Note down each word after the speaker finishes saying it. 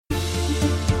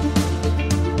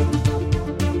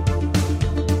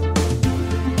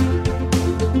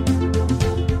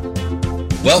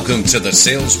Welcome to the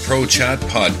SalesProChat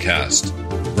podcast,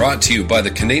 brought to you by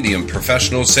the Canadian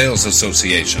Professional Sales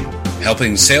Association,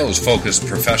 helping sales-focused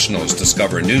professionals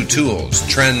discover new tools,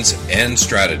 trends, and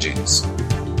strategies.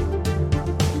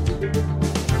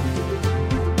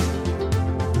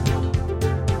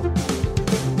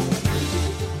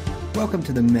 Welcome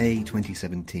to the May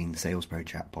 2017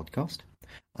 SalesProChat podcast.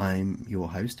 I'm your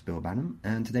host, Bill Banham,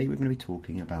 and today we're going to be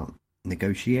talking about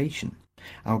negotiation.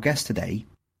 Our guest today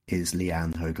is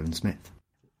Leanne Hoagland-Smith.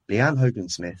 Leanne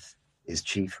Hoagland-Smith is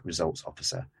Chief Results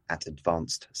Officer at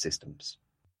Advanced Systems.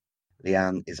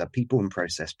 Leanne is a people and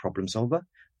process problem solver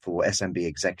for SMB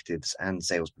executives and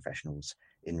sales professionals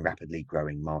in rapidly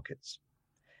growing markets.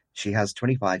 She has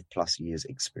 25 plus years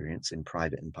experience in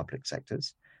private and public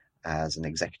sectors as an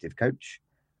executive coach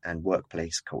and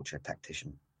workplace culture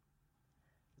tactician.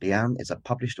 Leanne is a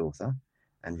published author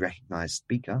and recognized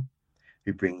speaker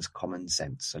who brings common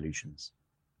sense solutions.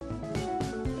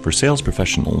 For sales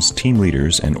professionals, team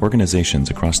leaders, and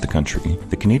organizations across the country,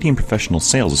 the Canadian Professional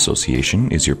Sales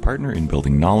Association is your partner in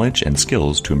building knowledge and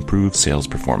skills to improve sales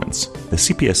performance. The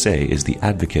CPSA is the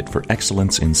advocate for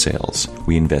excellence in sales.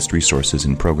 We invest resources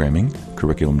in programming,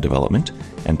 curriculum development,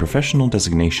 and professional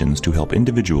designations to help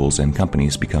individuals and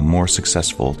companies become more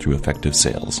successful through effective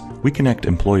sales. We connect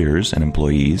employers and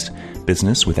employees,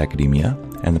 business with academia,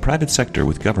 and the private sector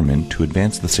with government to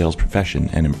advance the sales profession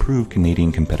and improve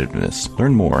Canadian competitiveness.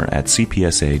 Learn more at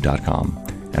cpsa.com.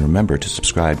 And remember to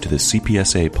subscribe to the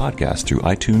CPSA podcast through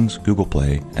iTunes, Google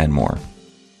Play, and more.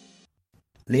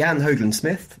 Leanne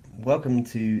Hoagland-Smith, welcome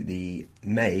to the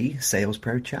May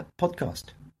SalesProChat podcast.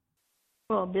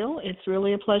 Well, Bill, it's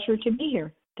really a pleasure to be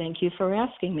here. Thank you for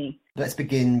asking me. Let's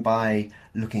begin by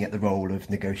looking at the role of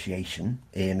negotiation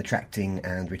in attracting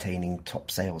and retaining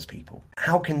top salespeople.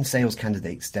 How can sales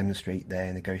candidates demonstrate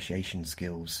their negotiation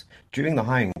skills during the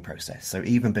hiring process, so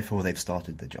even before they've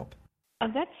started the job?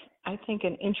 That's, I think,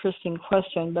 an interesting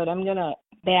question, but I'm going to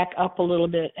back up a little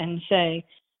bit and say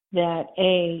that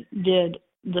did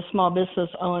the small business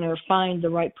owner find the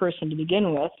right person to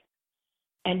begin with?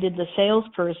 And did the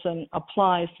salesperson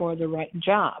apply for the right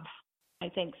job? I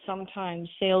think sometimes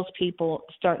salespeople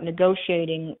start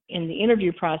negotiating in the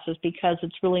interview process because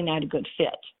it's really not a good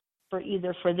fit for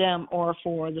either for them or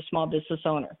for the small business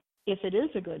owner. If it is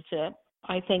a good fit,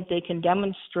 I think they can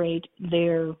demonstrate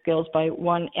their skills by,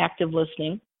 one, active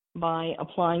listening, by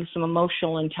applying some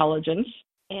emotional intelligence,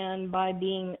 and by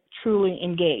being truly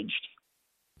engaged.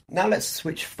 Now let's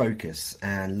switch focus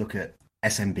and look at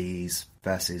SMBs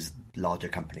versus larger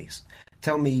companies.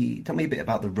 Tell me a bit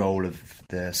about the role of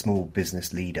the small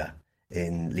business leader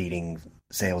in leading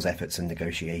sales efforts and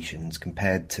negotiations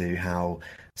compared to how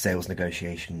sales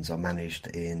negotiations are managed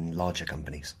in larger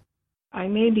companies. I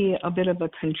may be a bit of a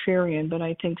contrarian, but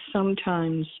I think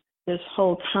sometimes this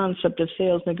whole concept of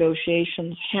sales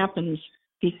negotiations happens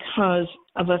because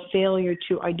of a failure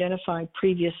to identify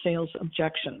previous sales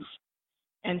objections.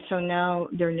 And so now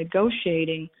they're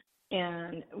negotiating,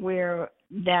 and where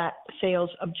that sales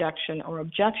objection or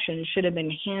objection should have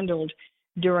been handled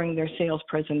during their sales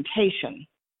presentation,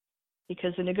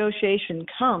 because the negotiation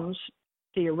comes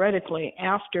theoretically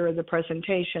after the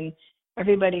presentation.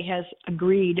 Everybody has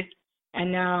agreed,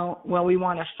 and now, we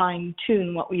want to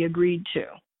fine-tune what we agreed to.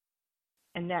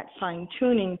 And that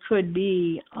fine-tuning could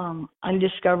be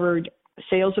undiscovered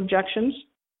sales objections,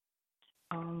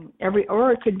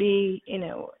 or it could be,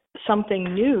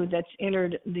 something new that's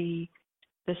entered the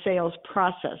sales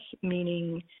process,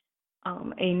 meaning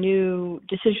a new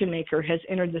decision maker has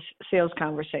entered the sales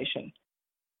conversation.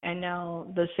 And now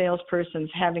the salesperson's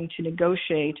having to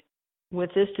negotiate with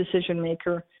this decision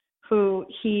maker who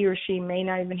he or she may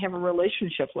not even have a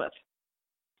relationship with.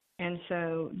 And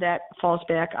so that falls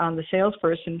back on the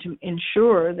salesperson to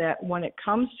ensure that when it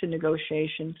comes to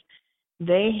negotiations,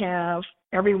 they have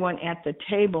everyone at the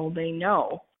table they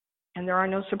know, and there are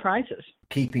no surprises.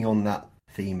 Keeping on that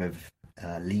theme of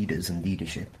leaders and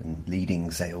leadership and leading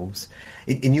sales,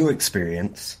 in your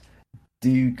experience,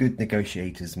 do good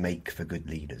negotiators make for good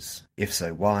leaders? If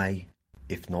so, why?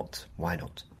 If not, why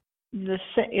not?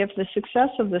 If the success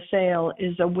of the sale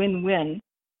is a win-win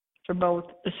for both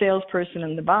the salesperson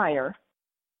and the buyer,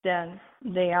 then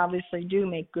they obviously do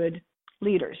make good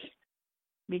leaders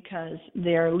because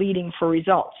they're leading for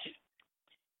results.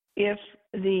 If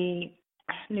the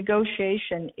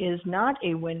negotiation is not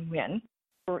a win-win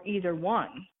for either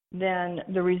one, then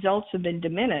the results have been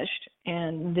diminished,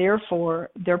 and therefore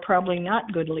they're probably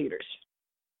not good leaders.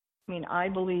 I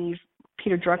believe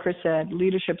Peter Drucker said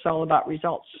leadership's all about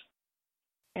results.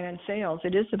 And in sales,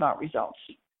 it is about results.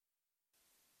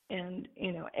 And,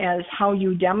 as how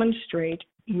you demonstrate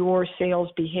your sales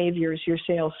behaviors, your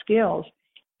sales skills,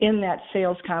 in that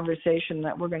sales conversation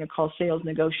that we're going to call sales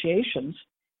negotiations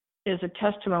is a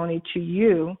testimony to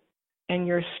you and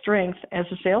your strength as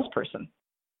a salesperson.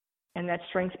 And that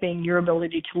strength being your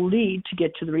ability to lead to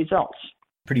get to the results.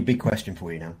 Pretty big question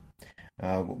for you now.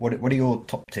 What are your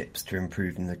top tips to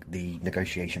improve the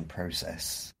negotiation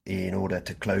process in order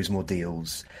to close more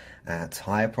deals at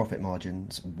higher profit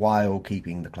margins while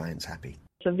keeping the clients happy?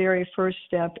 The very first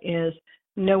step is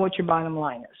know what your bottom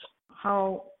line is.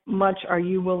 How much are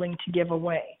you willing to give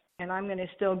away? And I'm going to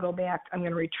still go back. I'm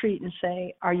going to retreat and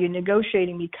say, are you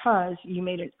negotiating because you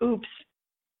made an oops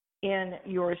in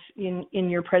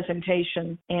your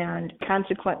presentation, and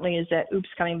consequently is that oops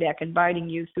coming back and biting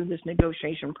you through this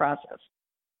negotiation process?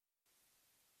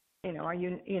 Are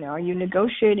you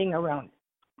negotiating around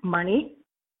money?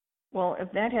 Well,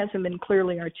 if that hasn't been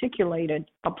clearly articulated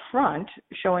up front,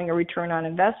 showing a return on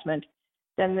investment,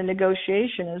 then the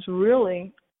negotiation is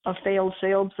really a failed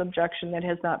sales objection that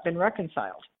has not been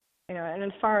reconciled. And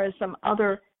as far as some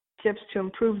other tips to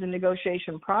improve the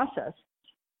negotiation process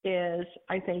is,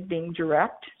 I think, being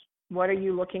direct. What are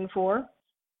you looking for?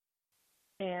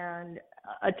 And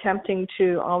attempting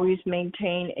to always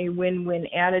maintain a win-win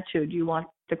attitude. You want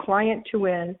the client to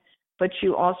win, but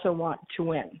you also want to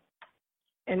win.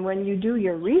 And when you do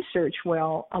your research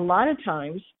well, a lot of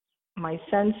times, my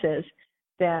sense is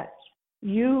that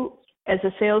you, as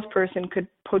a salesperson, could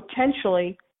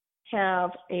potentially have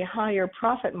a higher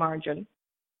profit margin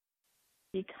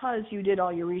because you did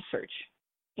all your research.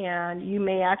 And you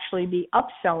may actually be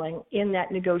upselling in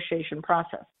that negotiation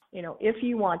process. If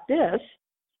you want this,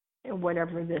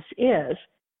 whatever this is,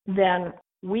 then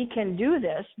we can do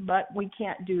this, but we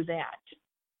can't do that.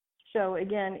 So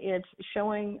again, it's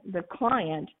showing the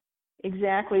client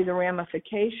exactly the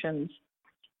ramifications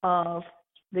of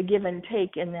the give and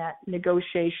take in that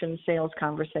negotiation sales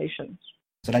conversation.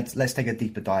 So let's take a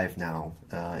deeper dive now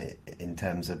in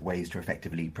terms of ways to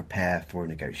effectively prepare for a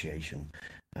negotiation,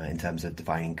 in terms of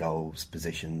defining goals,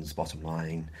 positions, bottom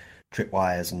line,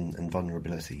 tripwires, and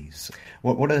vulnerabilities.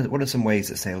 What are some ways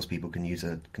that salespeople can use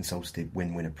a consultative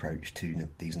win-win approach to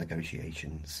these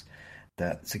negotiations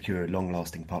that secure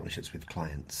long-lasting partnerships with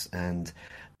clients? And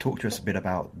talk to us a bit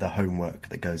about the homework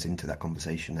that goes into that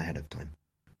conversation ahead of time.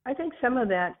 I think some of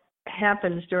that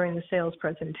happens during the sales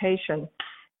presentation.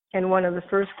 And one of the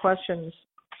first questions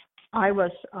I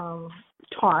was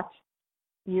taught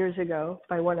years ago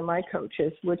by one of my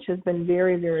coaches, which has been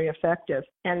very, very effective,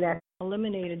 and that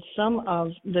eliminated some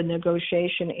of the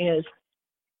negotiation is,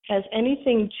 has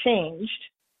anything changed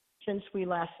since we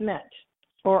last met?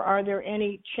 Or are there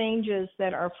any changes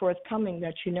that are forthcoming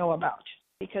that you know about?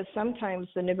 Because sometimes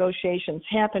the negotiations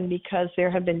happen because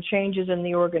there have been changes in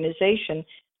the organization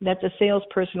that the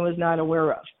salesperson was not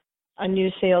aware of. A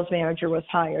new sales manager was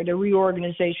hired, a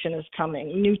reorganization is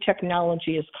coming, new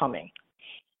technology is coming.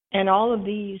 And all of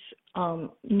these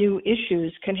new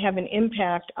issues can have an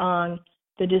impact on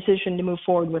the decision to move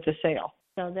forward with a sale.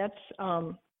 So that's,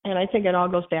 and I think it all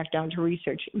goes back down to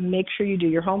research. Make sure you do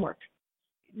your homework.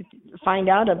 Find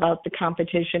out about the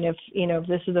competition. If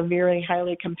this is a very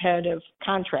highly competitive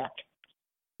contract,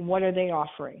 what are they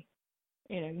offering?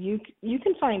 You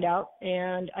can find out,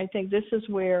 and I think this is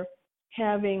where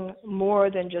having more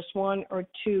than just one or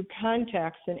two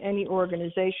contacts in any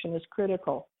organization is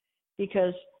critical,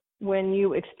 because when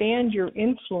you expand your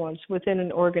influence within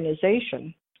an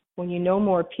organization, when you know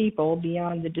more people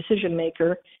beyond the decision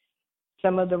maker,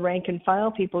 some of the rank and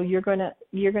file people, you're going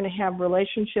to have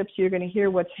relationships, you're going to hear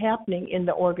what's happening in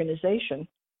the organization,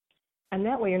 and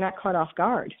that way you're not caught off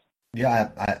guard. Yeah,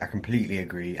 I completely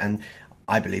agree, and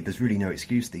I believe there's really no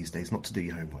excuse these days not to do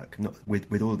your homework. Not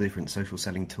with all the different social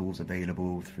selling tools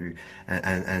available through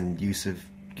and use of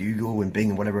Google and Bing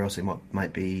and whatever else it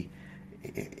might be.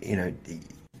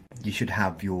 You should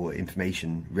have your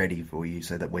information ready for you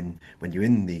so that when you're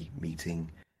in the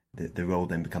meeting, the role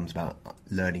then becomes about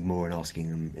learning more and asking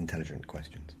them intelligent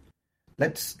questions.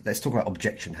 Let's talk about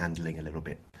objection handling a little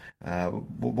bit.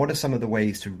 What are some of the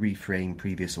ways to reframe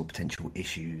previous or potential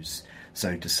issues,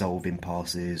 so to solve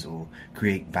impasses or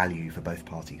create value for both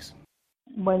parties?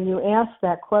 When you ask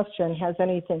that question, has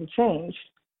anything changed?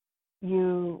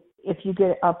 If you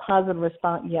get a positive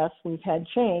response, yes, we've had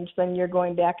change, then you're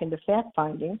going back into fact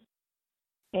finding,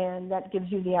 and that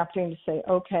gives you the opportunity to say,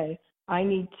 okay, I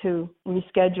need to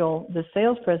reschedule the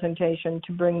sales presentation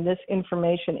to bring this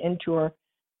information into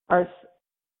our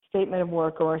statement of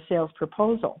work or our sales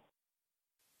proposal.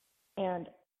 And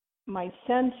my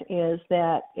sense is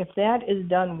that if that is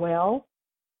done well,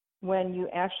 when you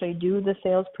actually do the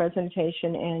sales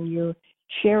presentation and you're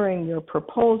sharing your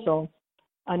proposal,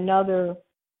 another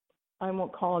I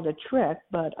won't call it a trick,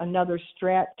 but another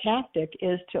tactic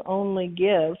is to only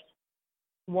give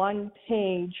one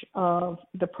page of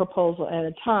the proposal at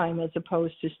a time as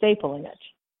opposed to stapling it.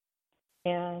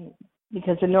 And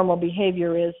because the normal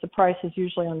behavior is the price is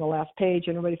usually on the last page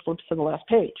and everybody flips to the last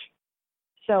page.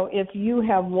 So if you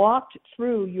have walked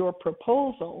through your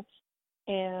proposal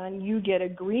and you get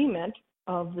agreement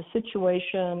of the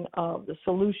situation, of the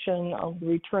solution, of the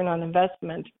return on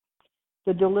investment,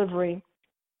 the delivery,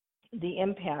 the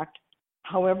impact,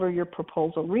 however your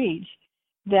proposal reads,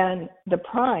 then the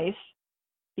price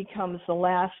becomes the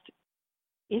last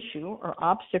issue or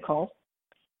obstacle.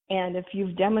 And if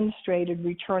you've demonstrated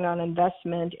return on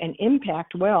investment and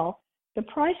impact well, the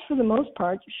price for the most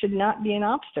part should not be an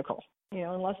obstacle,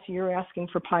 unless you're asking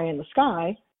for pie in the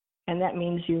sky, and that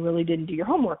means you really didn't do your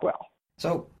homework well.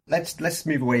 So let's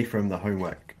move away from the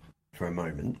homework for a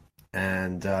moment,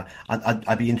 and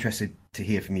I'd be interested to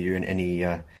hear from you and any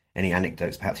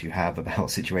anecdotes perhaps you have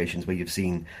about situations where you've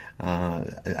seen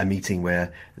a meeting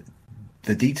where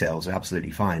the details are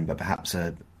absolutely fine, but perhaps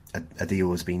a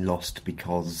deal has been lost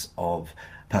because of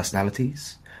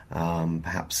personalities,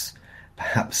 perhaps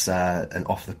an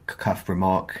off-the-cuff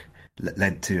remark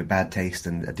led to a bad taste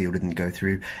and a deal didn't go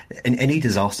through. Any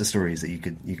disaster stories that you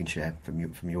can share from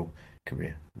your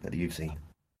career that you've seen?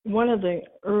 One of the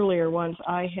earlier ones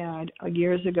I had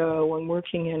years ago when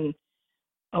working in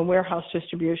a warehouse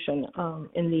distribution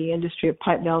in the industry of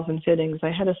pipe, valves, and fittings,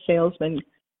 I had a salesman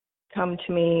come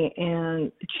to me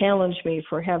and challenge me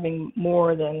for having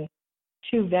more than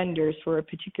 2 vendors for a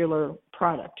particular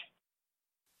product.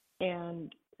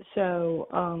 And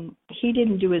so he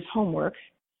didn't do his homework.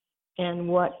 And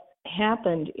what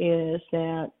happened is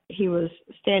that he was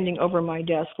standing over my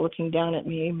desk looking down at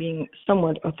me, being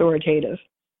somewhat authoritative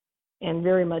and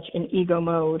very much in ego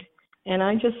mode. And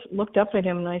I just looked up at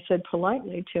him and I said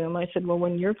politely to him, I said, well,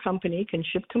 when your company can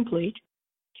ship complete,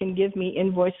 can give me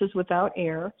invoices without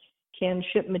error, can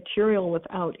ship material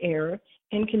without error,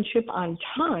 and can ship on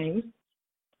time,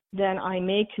 then I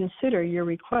may consider your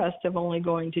request of only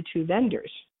going to 2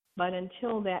 vendors. But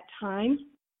until that time,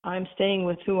 I'm staying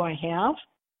with who I have,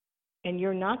 and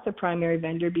you're not the primary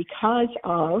vendor because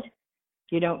of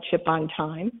you don't ship on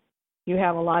time, you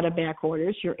have a lot of back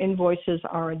orders, your invoices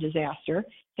are a disaster,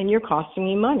 and you're costing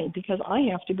me money because I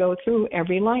have to go through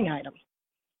every line item.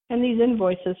 And these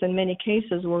invoices in many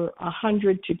cases were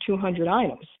 100 to 200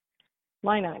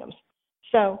 line items.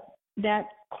 So that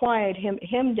quieted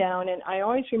him down, and I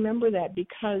always remember that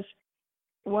because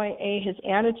his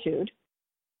attitude,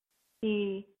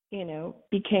 he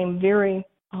became very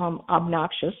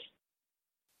obnoxious,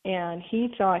 and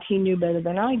he thought he knew better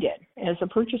than I did as a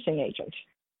purchasing agent.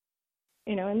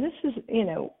 And this is,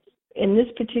 in this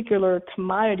particular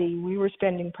commodity, we were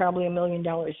spending probably $1 million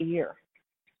a year,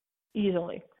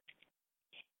 easily.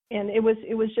 And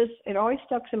it always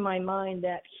stuck in my mind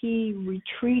that he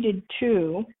retreated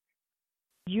to,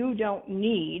 you don't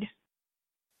need,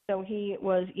 so he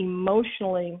was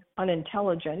emotionally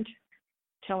unintelligent,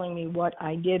 telling me what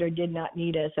I did or did not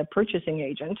need as a purchasing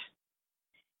agent.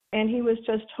 And he was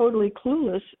just totally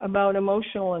clueless about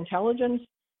emotional intelligence,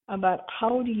 about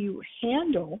how do you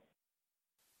handle,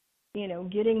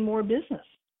 getting more business.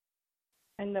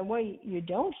 And the way you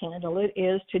don't handle it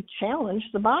is to challenge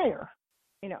the buyer.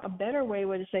 A better way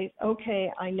would say,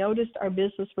 okay, I noticed our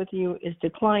business with you is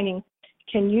declining.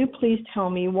 Can you please tell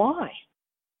me why?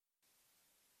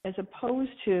 As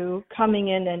opposed to coming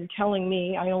in and telling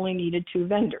me I only needed 2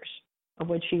 vendors, of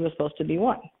which he was supposed to be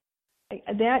one.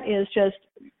 That is just,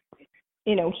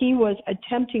 he was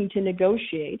attempting to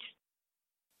negotiate.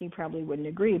 He probably wouldn't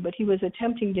agree, but he was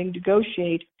attempting to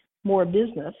negotiate more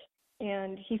business,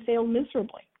 and he failed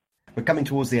miserably. We're coming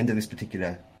towards the end of this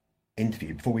particular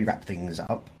interview. Before we wrap things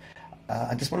up,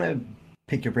 I just want to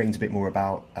pick your brains a bit more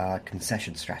about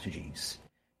concession strategies.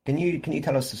 Can you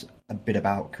tell us a bit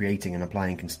about creating and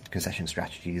applying concession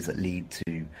strategies that lead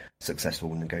to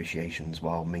successful negotiations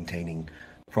while maintaining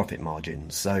profit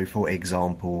margins? So, for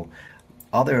example,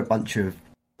 are there a bunch of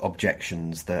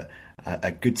objections that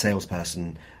a good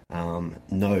salesperson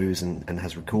knows and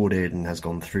has recorded and has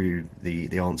gone through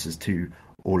the answers to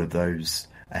all of those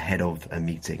ahead of a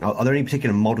meeting? Are there any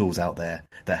particular models out there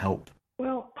that help?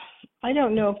 Well, I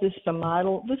don't know if this is a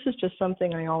model. This is just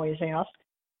something I always ask.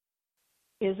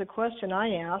 Is a question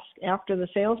I ask after the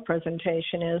sales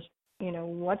presentation is,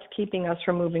 what's keeping us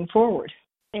from moving forward?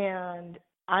 And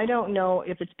I don't know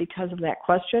if it's because of that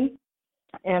question,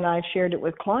 and I've shared it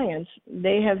with clients.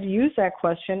 They have used that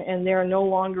question and they're no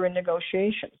longer in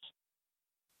negotiations.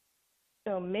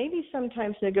 So maybe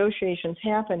sometimes negotiations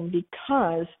happen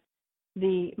because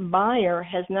the buyer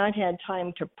has not had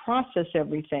time to process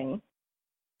everything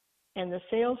and the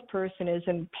salesperson is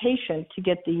impatient to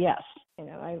get the yes.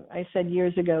 I said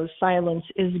years ago, silence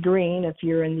is green if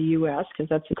you're in the U.S., because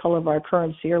that's the color of our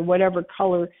currency, or whatever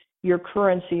color your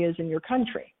currency is in your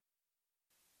country.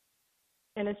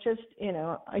 And it's just,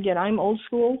 again, I'm old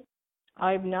school.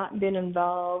 I've not been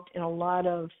involved in a lot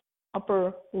of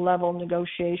upper level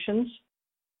negotiations.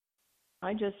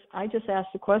 I just ask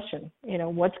the question,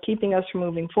 what's keeping us from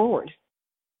moving forward?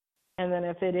 And then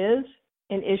if it is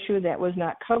an issue that was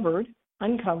not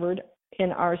uncovered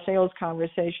in our sales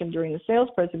conversation during the sales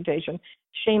presentation,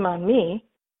 shame on me.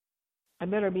 I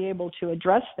better be able to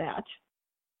address that.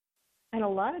 And a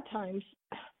lot of times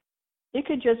it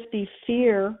could just be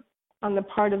fear on the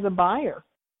part of the buyer.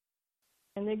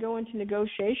 And they go into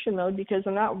negotiation mode because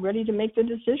they're not ready to make the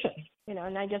decision.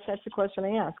 And I guess that's the question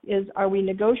I ask is, are we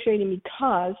negotiating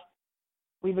because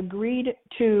we've agreed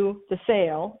to the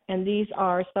sale and these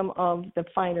are some of the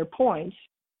finer points,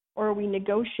 or are we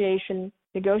negotiating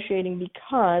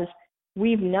because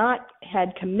we've not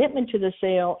had commitment to the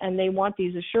sale and they want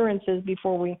these assurances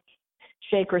before we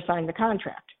shake or sign the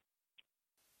contract?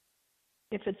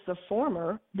 If it's the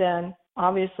former, then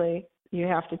obviously you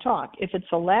have to talk. If it's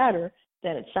the latter,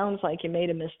 then it sounds like you made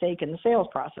a mistake in the sales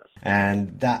process.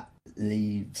 And that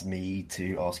leads me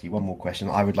to ask you one more question.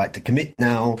 I would like to commit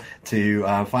now to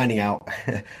finding out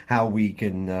how we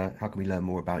can learn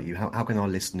more about you. How can our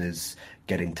listeners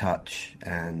get in touch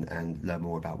and learn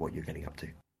more about what you're getting up to?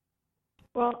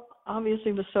 Well,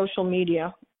 obviously with social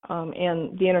media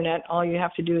and the internet, all you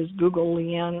have to do is Google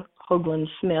Leanne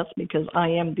Hoagland-Smith, because I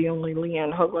am the only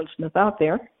Leanne Hoagland-Smith out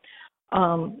there.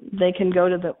 They can go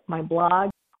to my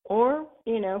blog, or,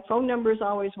 phone numbers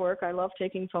always work. I love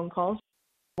taking phone calls.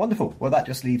 Wonderful. Well, that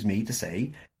just leaves me to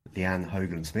say, Leanne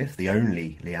Hoagland-Smith, the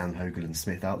only Leanne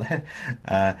Hoagland-Smith out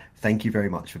there, thank you very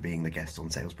much for being the guest on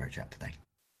SalesProChat today.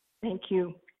 Thank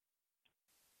you.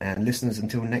 And listeners,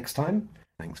 until next time,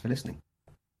 thanks for listening.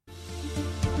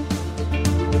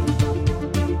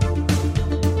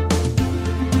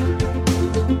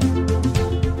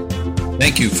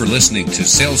 Thank you for listening to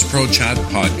SalesProChat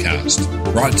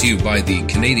Podcast, brought to you by the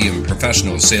Canadian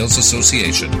Professional Sales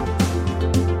Association.